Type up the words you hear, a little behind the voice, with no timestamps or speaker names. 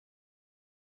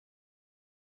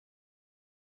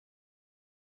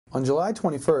On July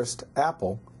 21st,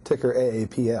 Apple, ticker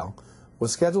AAPL,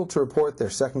 was scheduled to report their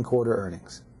second quarter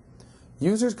earnings.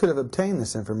 Users could have obtained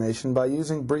this information by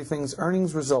using Briefing's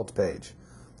earnings results page,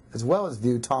 as well as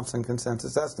view Thomson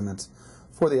Consensus estimates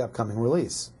for the upcoming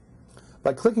release.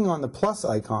 By clicking on the plus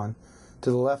icon to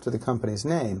the left of the company's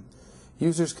name,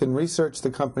 users can research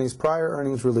the company's prior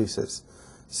earnings releases,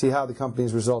 see how the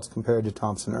company's results compared to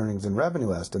Thomson earnings and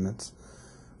revenue estimates,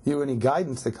 view any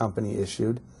guidance the company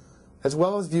issued, as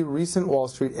well as view recent Wall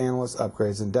Street analyst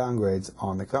upgrades and downgrades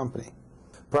on the company.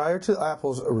 Prior to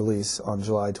Apple's release on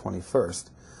July 21st,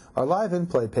 our Live In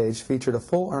Play page featured a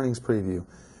full earnings preview,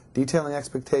 detailing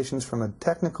expectations from a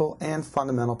technical and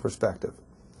fundamental perspective,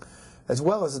 as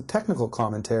well as a technical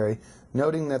commentary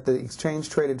noting that the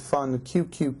exchange-traded fund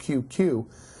QQQQ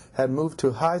had moved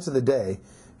to highs of the day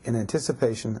in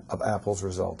anticipation of Apple's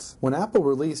results. When Apple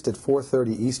released at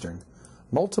 4:30 Eastern,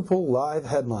 multiple live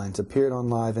headlines appeared on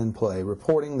Live In Play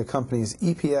reporting the company's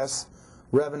EPS,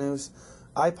 revenues,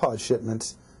 iPod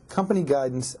shipments, company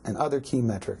guidance, and other key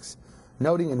metrics,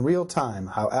 noting in real time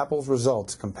how Apple's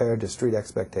results compared to street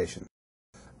expectations.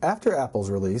 After Apple's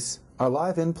release, our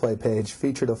Live In Play page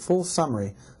featured a full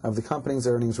summary of the company's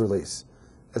earnings release,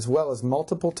 as well as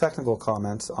multiple technical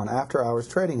comments on after-hours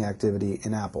trading activity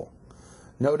in Apple,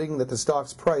 noting that the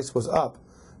stock's price was up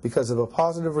because of a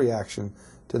positive reaction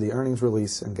to the earnings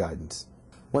release and guidance.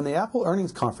 When the Apple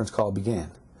earnings conference call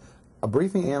began, a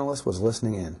briefing analyst was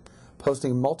listening in,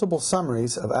 posting multiple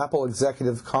summaries of Apple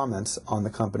executive comments on the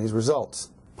company's results.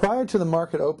 Prior to the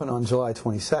market open on July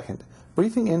 22nd,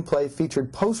 Briefing In Play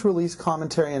featured post-release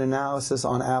commentary and analysis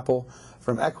on Apple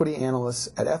from equity analysts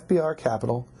at FBR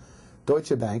Capital,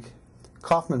 Deutsche Bank,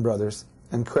 Kaufman Brothers,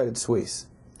 and Credit Suisse.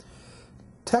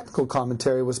 Technical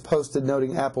commentary was posted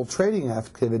noting Apple trading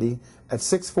activity at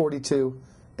 642,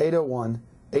 801,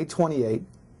 828,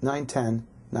 910,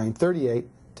 938,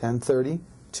 1030,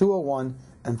 201,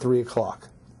 and 3 o'clock.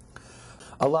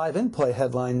 A Live In Play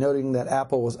headline noting that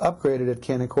Apple was upgraded at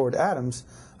Canaccord Adams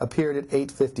appeared at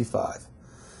 8:55.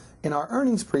 In our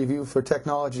earnings preview for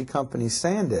technology company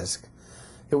SanDisk,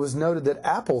 it was noted that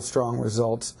Apple's strong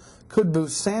results could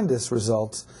boost SanDisk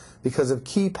results because of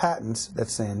key patents that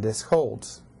SanDisk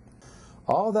holds.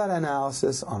 All that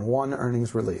analysis on one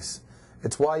earnings release.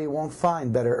 It's why you won't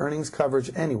find better earnings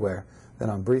coverage anywhere than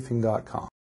on Briefing.com.